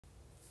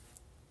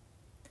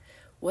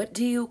What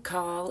do you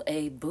call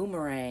a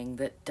boomerang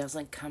that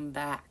doesn't come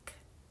back?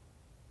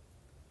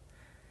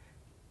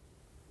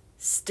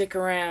 Stick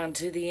around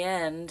to the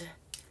end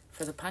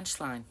for the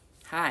punchline.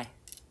 Hi.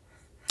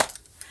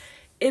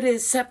 It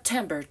is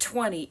September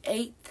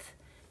 28th,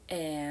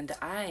 and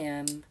I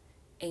am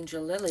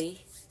Angel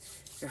Lily,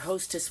 your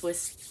hostess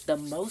with the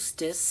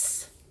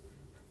mostest.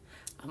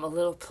 I'm a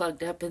little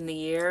plugged up in the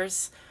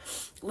ears,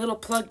 a little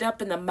plugged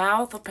up in the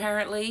mouth,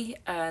 apparently,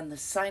 and the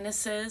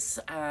sinuses.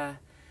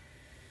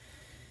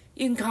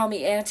 You can call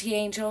me Auntie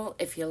Angel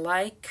if you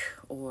like,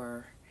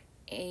 or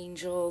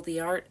Angel the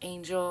Art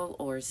Angel,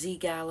 or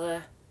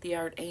ZGALA the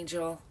Art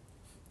Angel.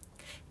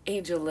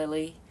 Angel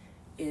Lily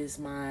is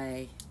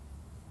my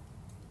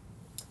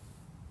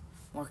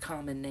more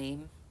common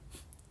name.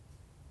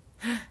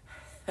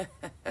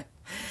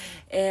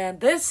 And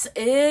this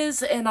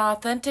is an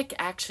authentic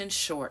action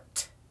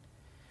short.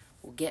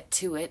 We'll get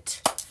to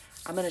it.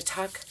 I'm going to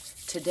talk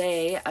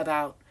today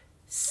about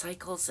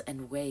cycles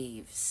and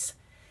waves,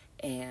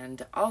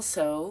 and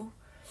also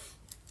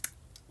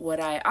what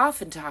I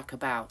often talk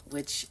about,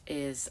 which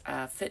is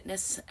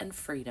fitness and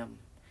freedom,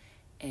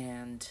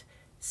 and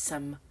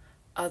some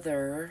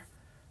other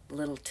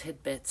little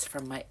tidbits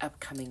from my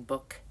upcoming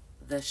book,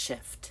 The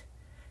Shift.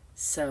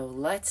 So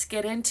let's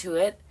get into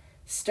it,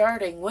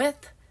 starting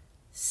with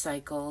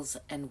cycles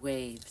and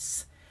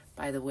waves.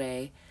 By the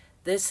way,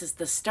 this is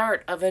the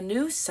start of a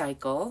new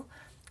cycle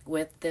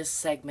with this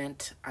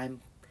segment I'm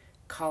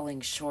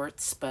calling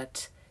shorts,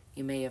 but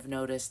you may have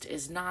noticed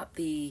is not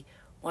the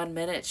 1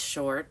 minute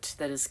short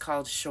that is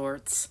called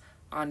shorts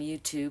on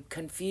YouTube.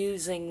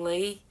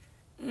 Confusingly,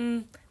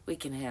 we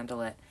can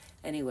handle it.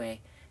 Anyway,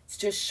 it's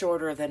just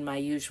shorter than my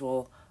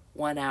usual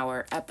 1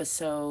 hour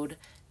episode,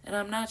 and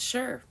I'm not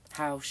sure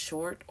how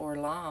short or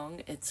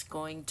long it's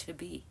going to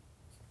be.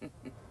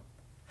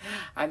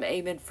 I'm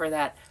aiming for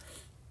that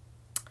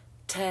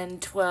 10,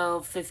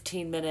 12,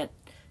 15 minute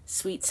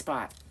sweet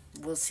spot.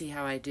 We'll see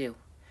how I do.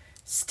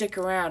 Stick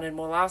around and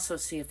we'll also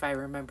see if I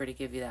remember to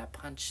give you that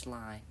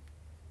punchline.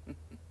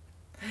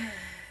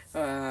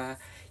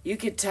 You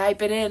could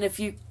type it in if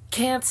you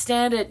can't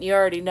stand it and you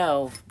already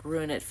know.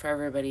 Ruin it for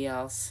everybody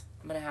else.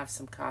 I'm going to have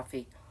some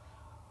coffee.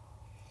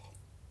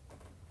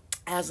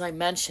 As I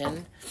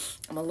mentioned,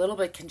 I'm a little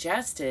bit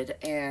congested,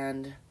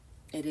 and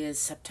it is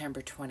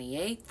September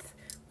 28th.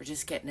 We're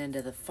just getting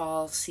into the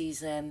fall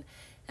season,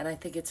 and I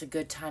think it's a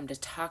good time to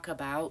talk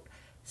about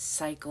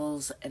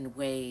cycles and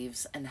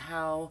waves and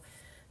how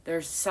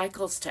there's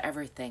cycles to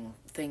everything.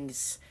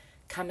 Things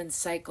come in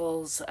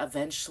cycles.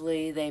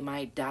 Eventually they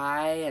might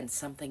die and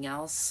something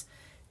else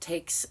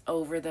takes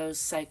over those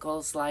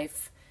cycles.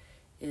 Life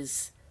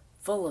is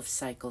full of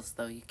cycles,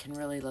 though. You can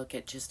really look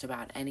at just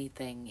about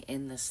anything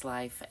in this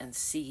life and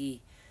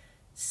see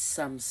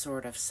some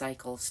sort of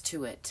cycles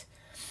to it.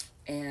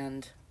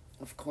 And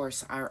of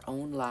course, our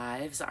own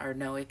lives are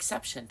no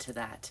exception to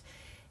that.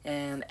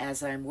 And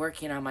as I'm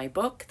working on my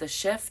book, The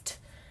Shift,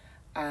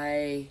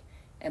 I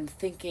am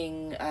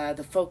thinking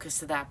the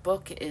focus of that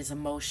book is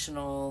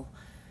emotional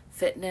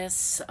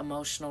fitness,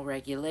 emotional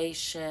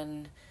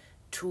regulation,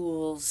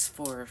 tools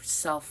for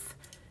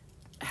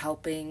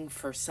self-helping,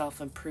 for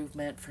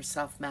self-improvement, for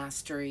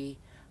self-mastery,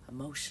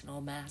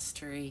 emotional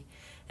mastery.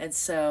 And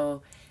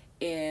so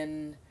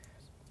in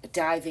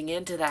diving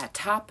into that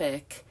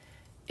topic,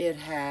 it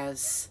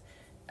has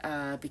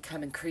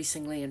become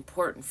increasingly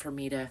important for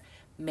me to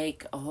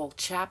make a whole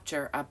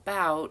chapter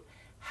about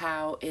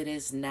how it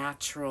is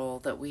natural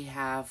that we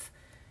have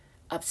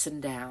ups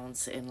and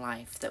downs in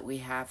life, that we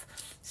have,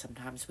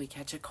 sometimes we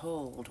catch a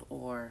cold,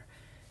 or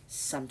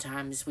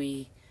sometimes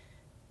we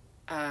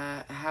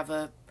have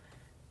a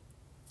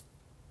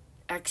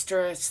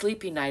extra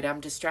sleepy night. I'm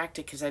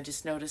distracted because I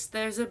just noticed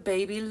there's a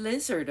baby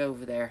lizard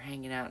over there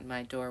hanging out in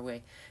my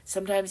doorway.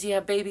 Sometimes you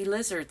have baby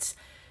lizards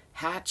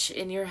hatch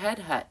in your head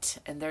hut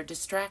and they're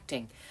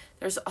distracting.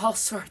 There's all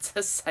sorts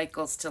of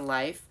cycles to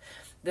life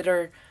that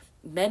are,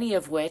 many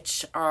of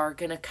which are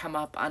going to come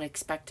up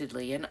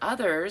unexpectedly, and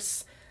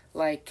others,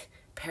 like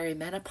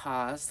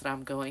perimenopause that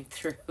I'm going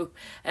through,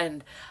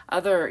 and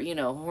other,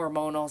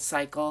 hormonal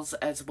cycles,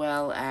 as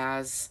well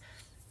as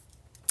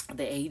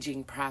the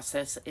aging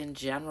process in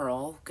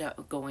general,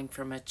 going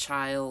from a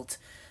child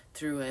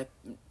through a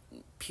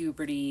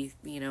puberty,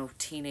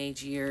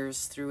 teenage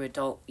years, through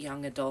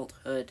young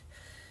adulthood,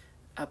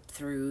 up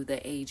through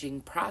the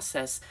aging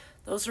process.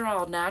 Those are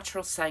all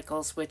natural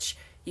cycles which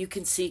you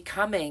can see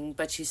coming,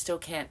 but you still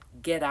can't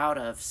get out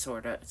of,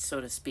 so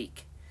to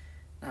speak.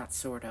 Not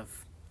sort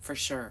of, for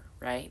sure,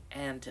 right?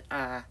 And,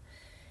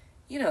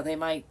 they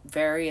might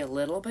vary a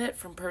little bit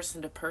from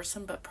person to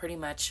person, but pretty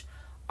much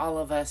all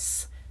of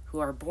us who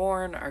are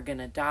born are going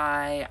to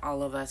die.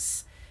 All of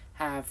us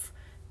have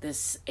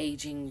this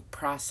aging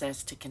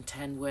process to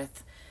contend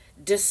with,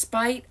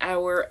 despite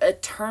our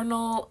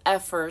eternal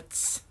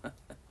efforts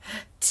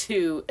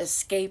to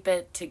escape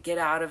it, to get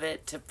out of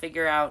it, to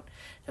figure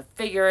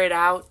it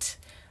out.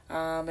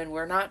 And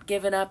we're not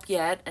giving up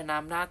yet, and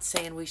I'm not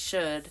saying we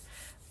should,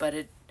 but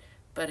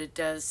it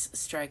does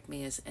strike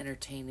me as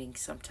entertaining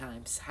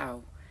sometimes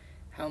how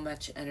how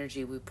much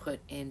energy we put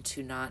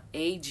into not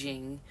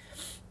aging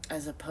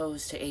as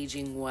opposed to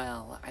aging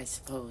well, I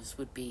suppose,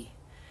 would be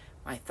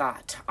my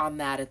thought on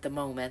that at the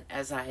moment,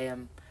 as I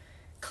am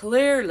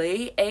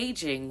clearly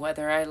aging,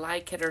 whether I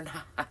like it or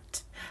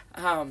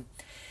not.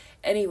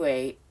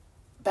 Anyway,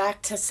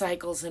 back to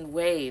cycles and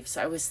waves.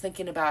 I was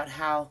thinking about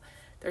how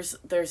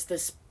there's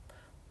this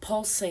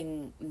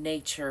pulsing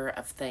nature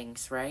of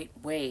things, right?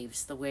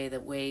 Waves, the way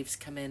that waves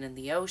come in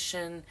the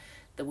ocean,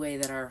 the way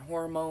that our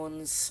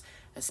hormones,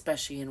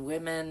 especially in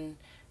women,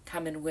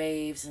 come in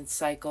waves and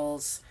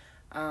cycles,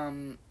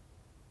 the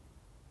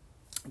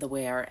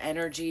way our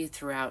energy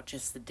throughout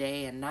just the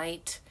day and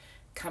night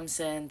comes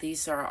in.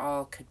 These are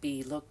all could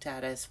be looked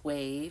at as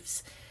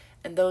waves.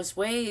 And those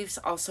waves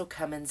also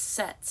come in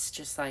sets,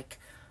 just like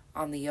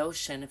on the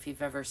ocean. If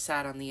you've ever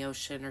sat on the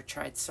ocean or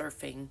tried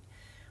surfing,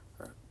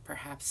 or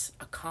perhaps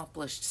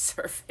accomplished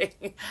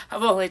surfing.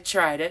 I've only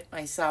tried it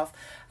myself.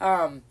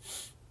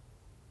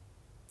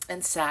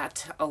 And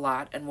sat a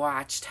lot and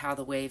watched how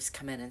the waves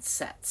come in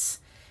sets.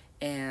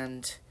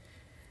 And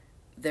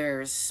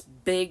there's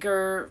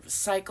bigger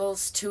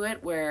cycles to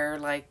it where,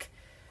 like,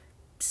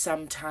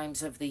 some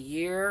times of the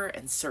year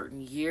and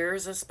certain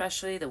years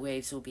especially, the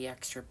waves will be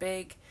extra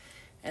big.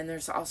 And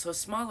there's also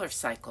smaller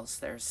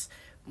cycles.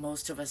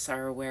 Most of us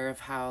are aware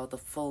of how the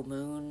full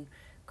moon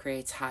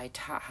creates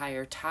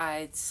higher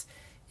tides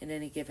in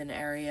any given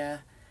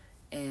area,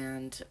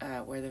 and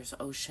where there's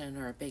ocean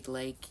or a big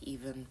lake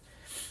even.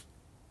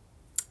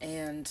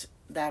 And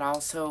that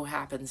also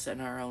happens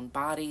in our own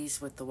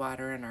bodies with the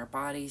water in our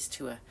bodies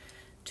to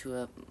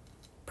a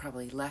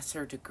probably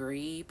lesser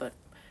degree, but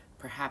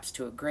perhaps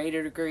to a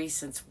greater degree,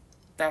 since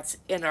that's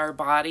in our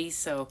body,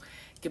 so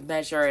you can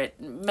measure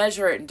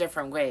it in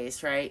different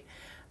ways, right?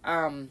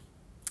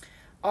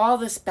 All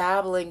this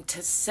babbling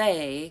to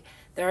say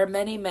there are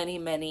many, many,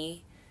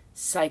 many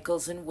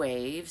cycles and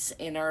waves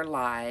in our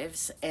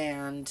lives,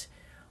 and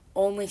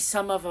only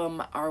some of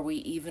them are we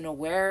even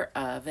aware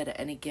of at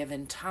any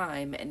given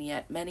time, and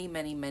yet many,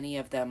 many, many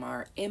of them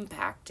are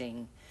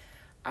impacting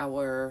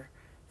our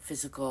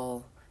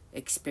physical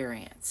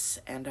experience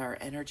and our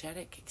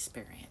energetic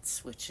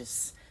experience, which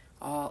is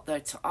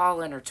that's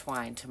all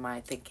intertwined to my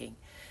thinking.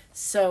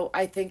 So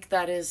I think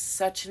that is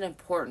such an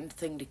important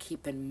thing to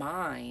keep in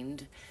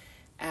mind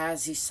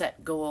as you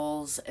set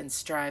goals and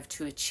strive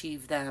to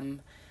achieve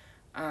them.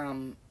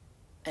 And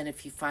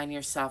if you find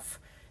yourself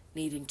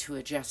needing to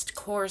adjust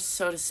course,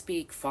 so to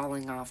speak,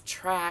 falling off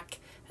track,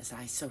 as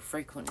I so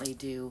frequently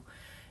do,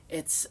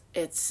 it's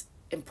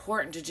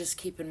important to just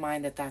keep in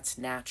mind that that's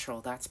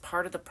natural. That's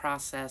part of the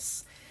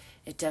process.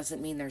 It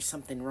doesn't mean there's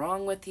something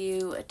wrong with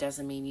you. It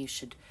doesn't mean you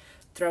should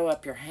throw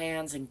up your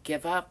hands and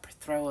give up,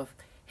 throw a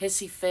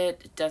hissy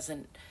fit. It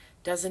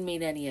doesn't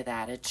mean any of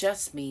that. It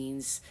just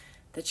means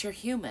that you're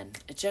human.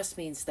 It just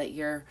means that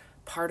you're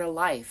part of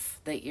life,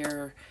 that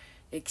your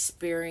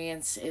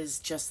experience is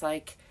just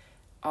like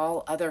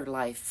all other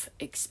life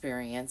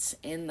experience,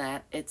 in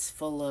that it's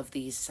full of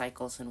these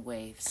cycles and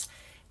waves.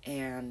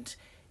 And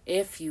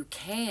if you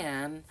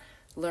can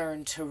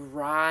learn to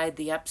ride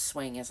the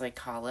upswing, as I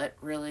call it,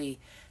 really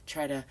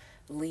try to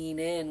lean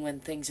in when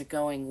things are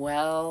going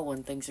well,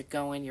 when things are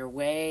going your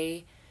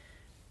way.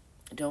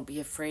 Don't be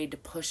afraid to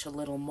push a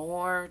little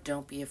more.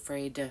 Don't be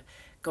afraid to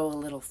go a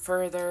little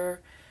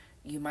further.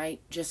 You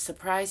might just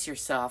surprise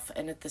yourself.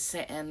 And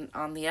and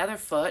on the other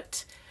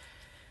foot,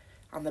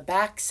 on the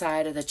back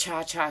side of the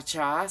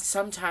cha-cha-cha,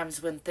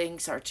 sometimes when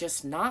things are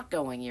just not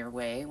going your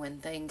way, when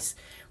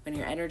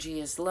your energy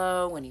is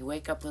low, when you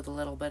wake up with a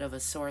little bit of a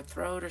sore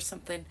throat or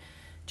something,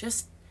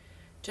 just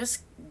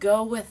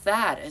go with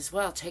that as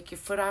well. Take your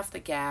foot off the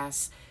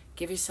gas.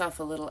 Give yourself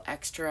a little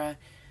extra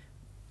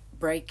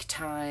break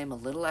time, a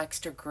little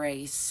extra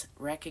grace.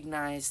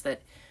 Recognize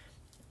that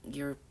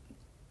you're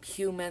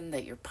human,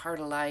 that you're part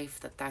of life,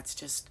 that's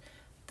just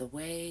the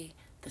way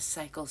the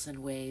cycles and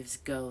waves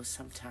go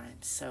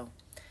sometimes. So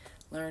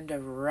learn to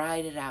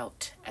ride it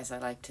out, as I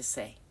like to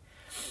say.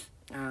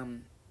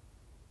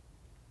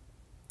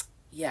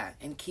 Yeah,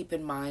 and keep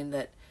in mind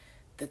that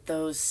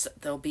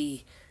there'll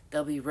be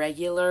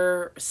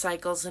regular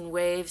cycles and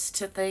waves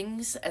to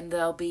things, and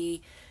there'll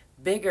be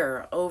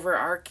bigger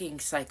overarching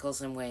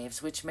cycles and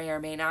waves, which may or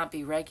may not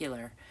be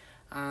regular.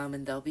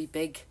 And there'll be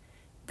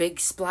big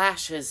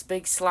splashes,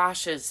 big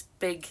sloshes,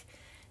 big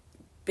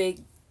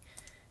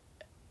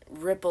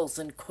ripples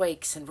and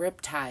quakes and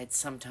riptides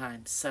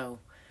sometimes. So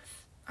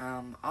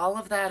all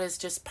of that is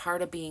just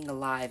part of being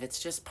alive. It's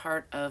just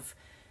part of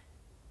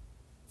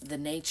the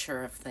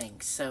nature of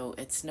things. So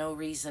it's no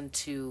reason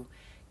to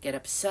get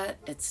upset.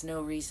 It's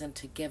no reason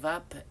to give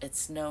up.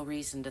 It's no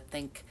reason to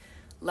think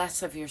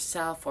less of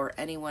yourself or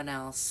anyone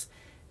else.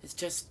 It's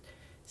just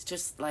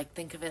like,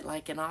 think of it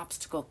like an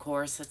obstacle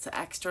course. It's an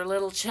extra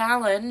little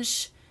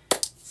challenge.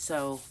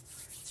 So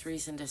it's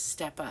reason to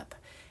step up.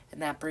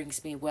 And that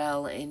brings me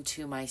well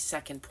into my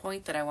second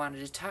point that I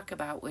wanted to talk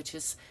about, which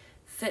is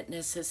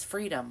fitness is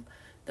freedom.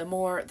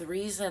 The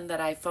reason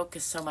that I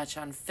focus so much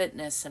on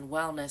fitness and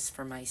wellness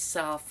for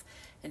myself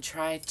and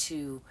try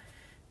to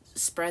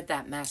spread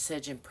that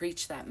message and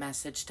preach that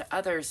message to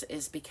others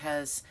is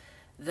because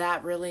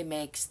that really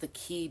makes the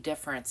key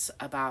difference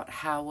about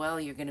how well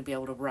you're going to be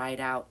able to ride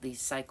out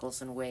these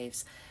cycles and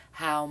waves,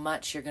 how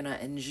much you're going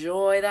to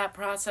enjoy that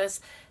process,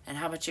 and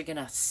how much you're going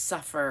to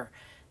suffer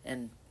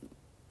and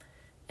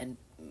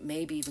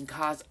maybe even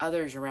cause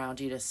others around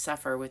you to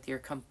suffer with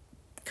your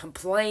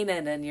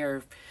complaining and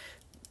your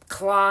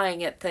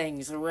clawing at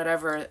things, or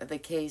whatever the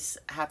case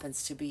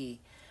happens to be.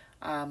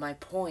 My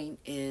point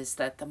is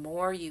that the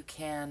more you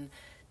can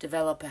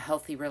develop a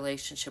healthy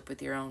relationship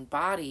with your own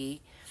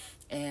body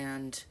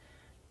and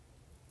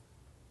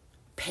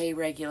pay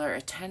regular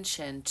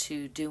attention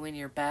to doing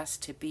your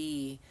best to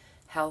be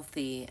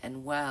healthy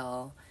and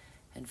well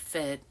and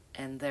fit,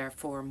 and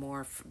therefore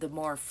the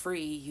more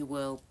free you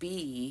will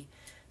be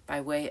by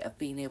way of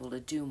being able to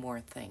do more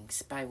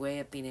things, by way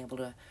of being able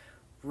to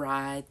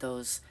ride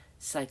those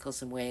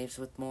cycles and waves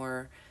with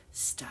more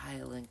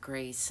style and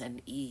grace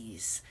and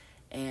ease.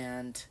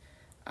 And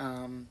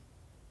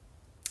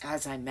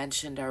as I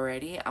mentioned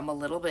already, I'm a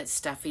little bit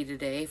stuffy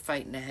today,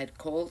 fighting a head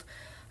cold.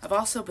 I've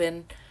also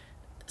been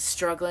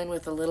struggling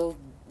with a little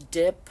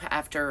dip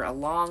after a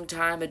long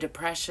time of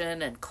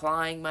depression and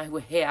clawing my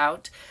way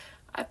out.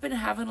 I've been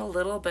having a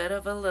little bit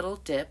of a little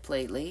dip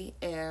lately,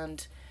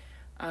 and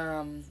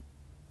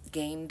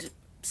gained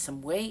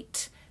some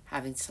weight,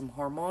 having some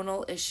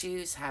hormonal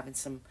issues, having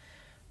some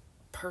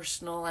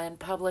personal and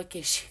public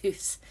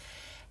issues.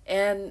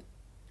 And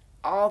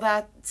all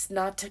that's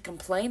not to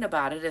complain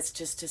about it. It's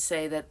just to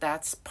say that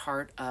that's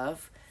part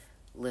of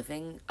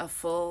living a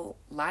full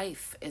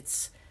life.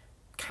 It's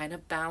kind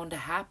of bound to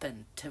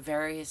happen to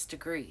various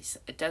degrees.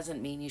 It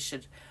doesn't mean you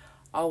should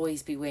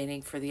always be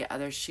waiting for the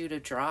other shoe to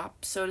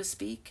drop, so to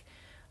speak.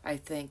 I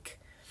think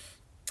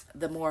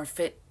the more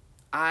fit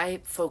I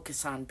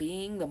focus on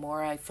being, the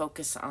more I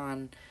focus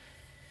on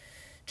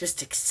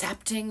just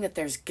accepting that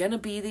there's gonna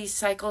be these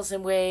cycles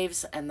and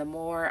waves, and the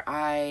more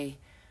I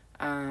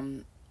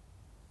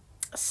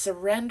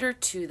surrender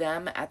to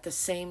them at the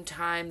same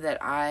time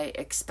that I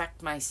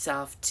expect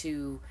myself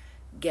to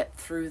get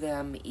through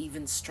them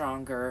even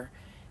stronger,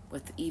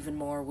 with even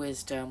more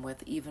wisdom,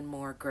 with even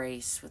more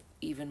grace, with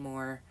even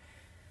more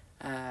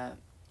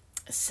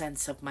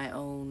sense of my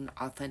own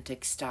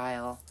authentic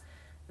style,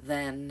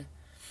 then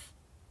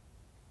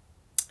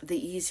the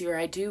easier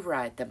I do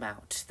ride them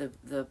out,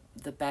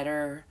 the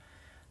better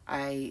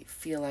I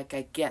feel like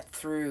I get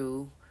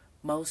through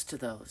most of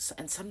those.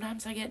 And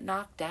sometimes I get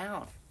knocked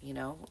down, you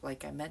know,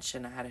 like I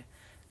mentioned, I had a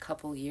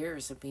couple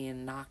years of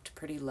being knocked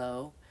pretty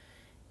low,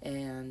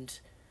 and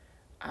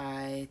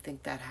I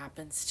think that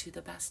happens to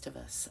the best of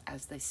us,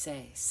 as they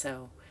say.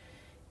 So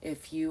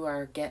if you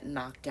are getting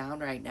knocked down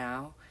right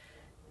now,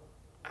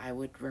 I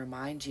would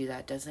remind you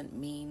that doesn't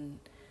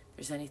mean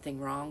there's anything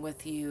wrong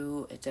with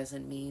you. It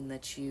doesn't mean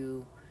that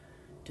you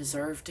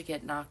deserve to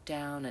get knocked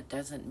down. It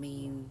doesn't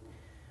mean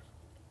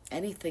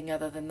anything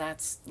other than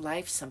that's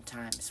life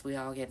sometimes. We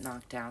all get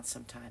knocked down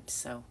sometimes.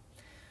 So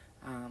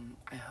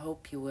I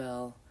hope you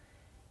will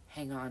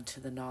hang on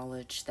to the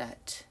knowledge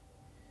that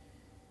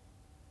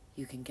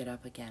you can get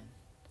up again.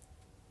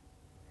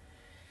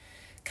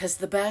 Because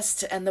the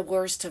best and the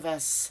worst of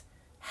us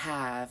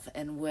have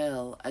and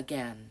will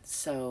again.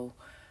 So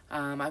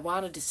I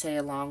wanted to say,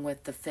 along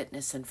with the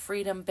fitness and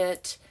freedom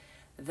bit,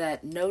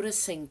 that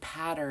noticing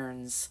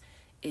patterns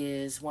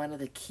is one of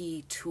the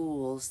key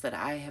tools that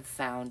I have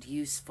found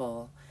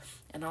useful.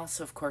 And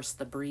also, of course,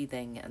 the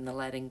breathing and the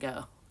letting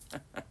go.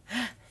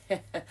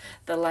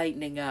 The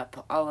lightening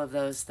up, all of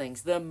those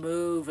things. The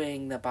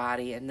moving the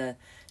body, and the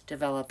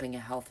developing a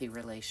healthy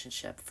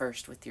relationship,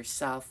 first with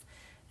yourself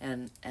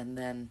and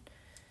then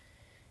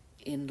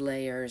in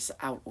layers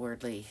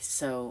outwardly.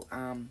 So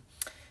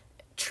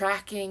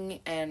tracking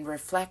and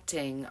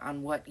reflecting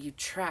on what you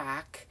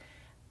track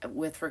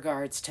with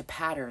regards to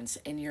patterns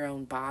in your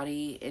own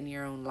body, in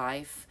your own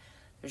life.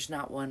 There's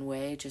not one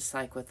way, just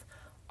like with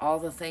all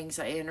the things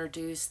I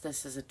introduced.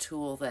 This is a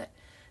tool that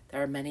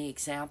there are many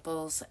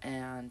examples,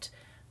 and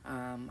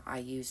I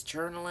use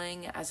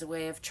journaling as a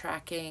way of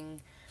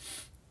tracking.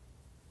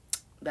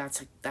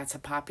 That's a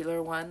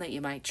popular one that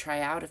you might try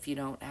out if you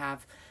don't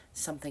have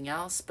something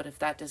else. But if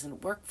that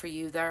doesn't work for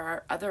you, there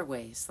are other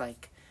ways,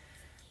 like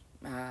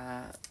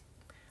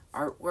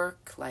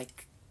artwork,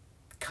 like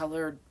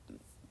colored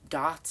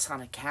dots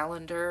on a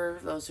calendar.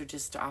 Those are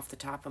just off the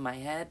top of my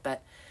head,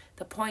 but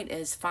the point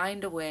is,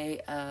 find a way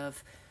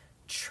of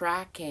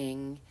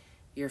tracking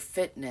your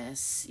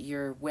fitness,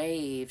 your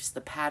waves,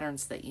 the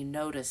patterns that you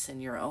notice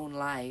in your own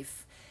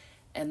life,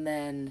 and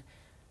then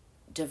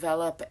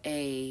develop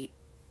a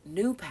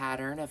new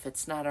pattern, if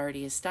it's not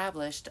already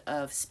established,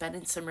 of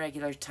spending some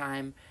regular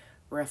time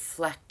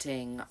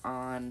reflecting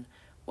on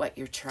what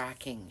you're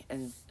tracking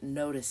and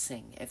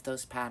noticing if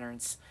those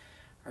patterns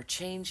are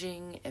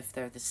changing, if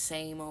they're the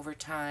same over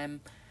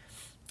time.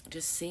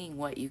 Just seeing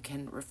what you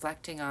can,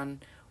 reflecting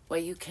on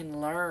what you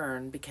can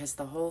learn, because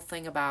the whole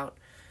thing about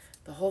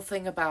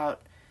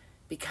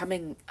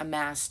becoming a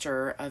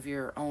master of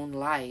your own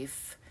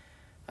life,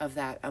 of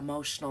that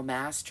emotional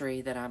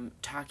mastery that I'm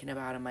talking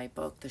about in my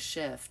book, The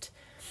Shift,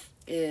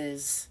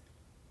 is,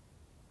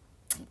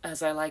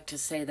 as I like to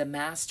say, the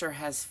master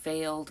has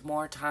failed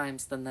more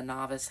times than the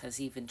novice has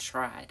even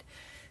tried.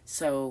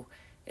 So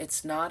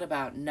it's not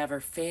about never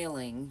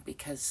failing,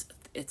 because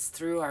it's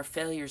through our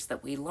failures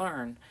that we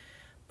learn.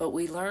 But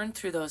we learn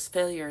through those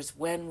failures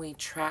when we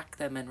track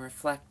them and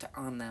reflect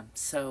on them.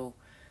 So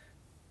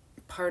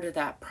part of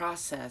that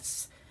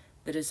process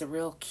that is a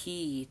real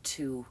key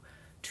to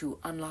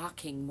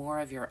unlocking more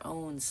of your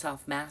own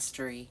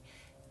self-mastery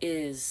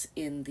is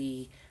in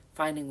the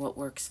finding what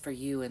works for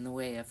you in the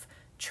way of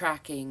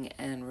tracking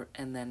and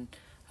then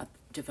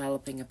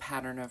developing a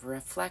pattern of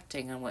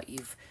reflecting on what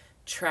you've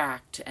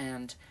tracked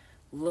and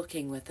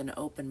looking with an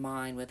open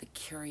mind, with a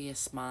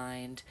curious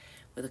mind,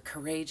 with a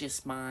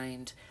courageous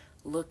mind,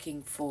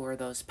 looking for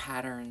those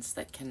patterns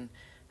that can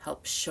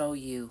help show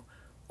you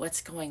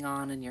what's going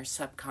on in your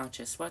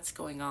subconscious, what's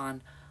going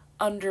on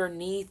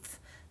underneath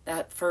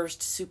that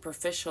first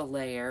superficial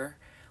layer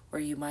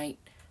where you might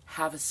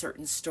have a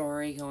certain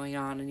story going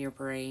on in your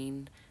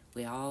brain.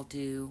 We all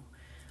do.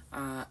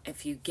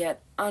 If you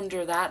get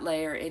under that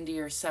layer into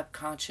your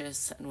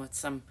subconscious and what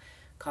some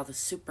call the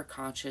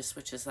superconscious,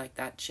 which is like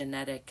that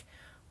genetic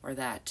or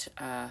that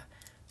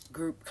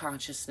group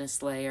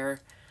consciousness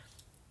layer,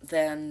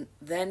 then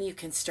you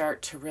can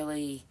start to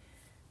really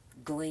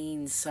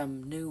glean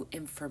some new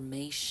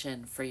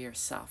information for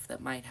yourself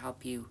that might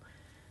help you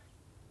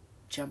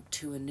jump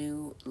to a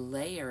new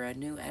layer, a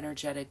new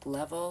energetic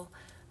level,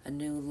 a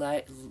new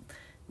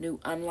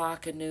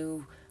unlock a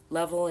new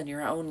level in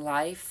your own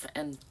life.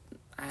 And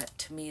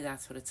to me,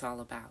 that's what it's all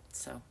about.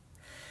 So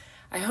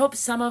I hope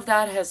some of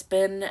that has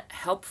been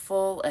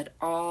helpful at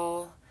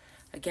all.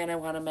 Again, I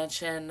want to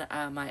mention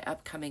my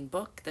upcoming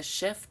book, The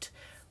Shift,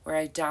 where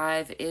I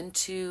dive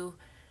into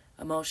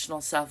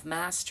emotional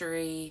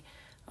self-mastery,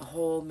 a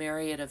whole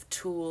myriad of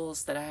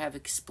tools that I have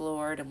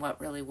explored and what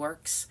really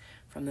works,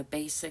 from the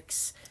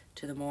basics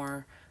to the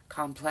more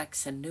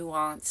complex and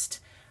nuanced.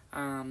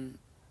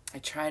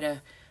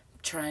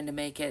 Trying to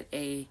make it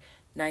a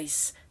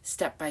nice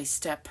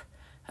step-by-step,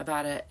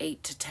 about a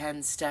 8 to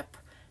 10 step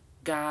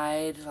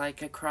guide,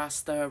 like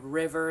across the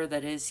river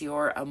that is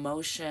your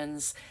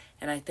emotions.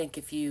 And I think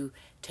if you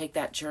take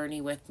that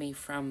journey with me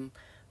from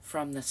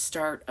the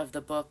start of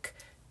the book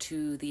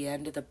to the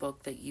end of the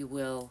book, that you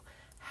will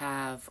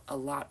have a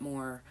lot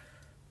more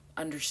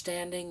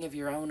understanding of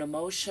your own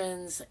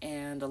emotions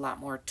and a lot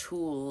more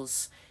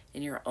tools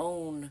in your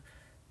own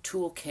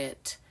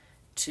toolkit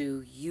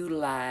to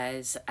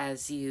utilize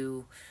as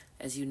you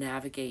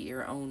navigate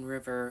your own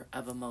river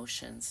of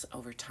emotions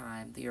over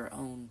time, your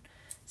own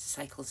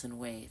cycles and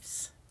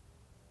waves.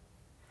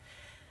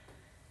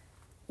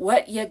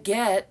 What you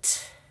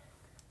get,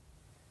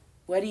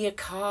 what do you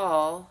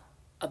call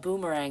a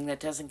boomerang that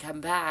doesn't come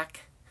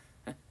back?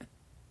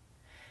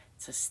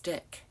 It's a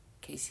stick,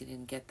 in case you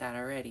didn't get that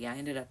already. I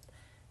ended up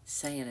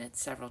saying it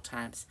several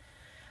times.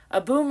 A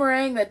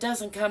boomerang that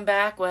doesn't come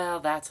back, well,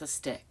 that's a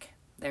stick.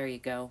 There you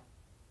go.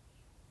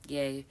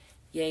 Yay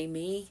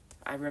me.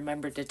 I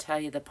remembered to tell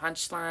you the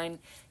punchline.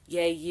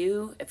 Yay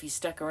you, if you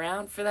stuck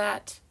around for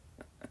that.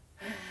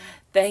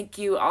 Thank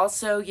you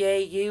also,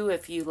 yay you,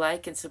 if you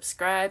like and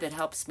subscribe. It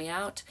helps me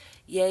out.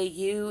 Yay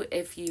you,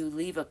 if you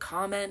leave a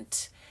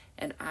comment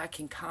and I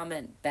can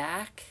comment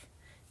back.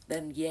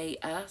 Then yay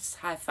us,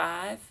 high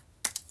five.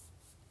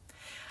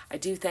 I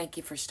do thank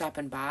you for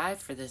stopping by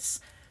for this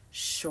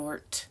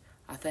short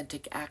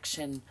Authentic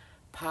Action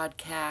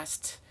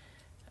podcast.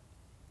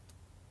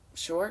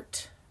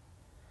 Short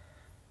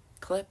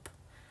clip.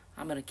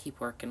 I'm going to keep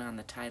working on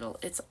the title.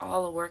 It's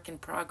all a work in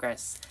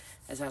progress,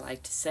 as I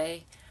like to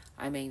say.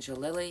 I'm Angel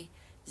Lily,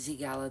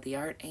 ZGALA the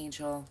Art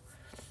Angel,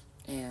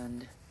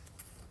 and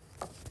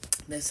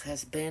this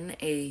has been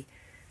a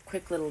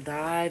quick little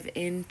dive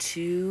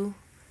into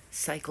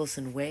cycles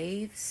and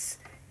waves.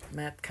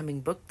 My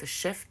upcoming book, The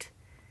Shift.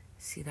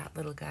 See that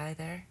little guy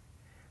there?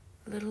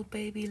 Little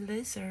baby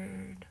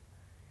lizard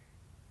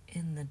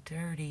in the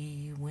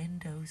dirty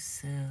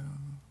windowsill.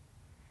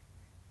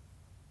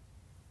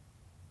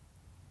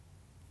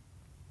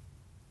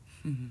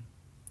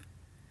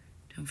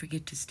 Don't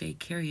forget to stay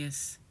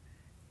curious,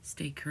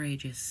 stay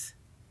courageous,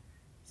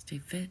 stay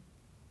fit,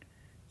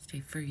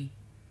 stay free.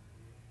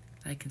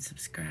 Like and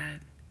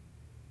subscribe,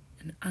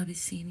 and I'll be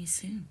seeing you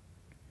soon.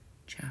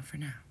 Ciao for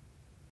now.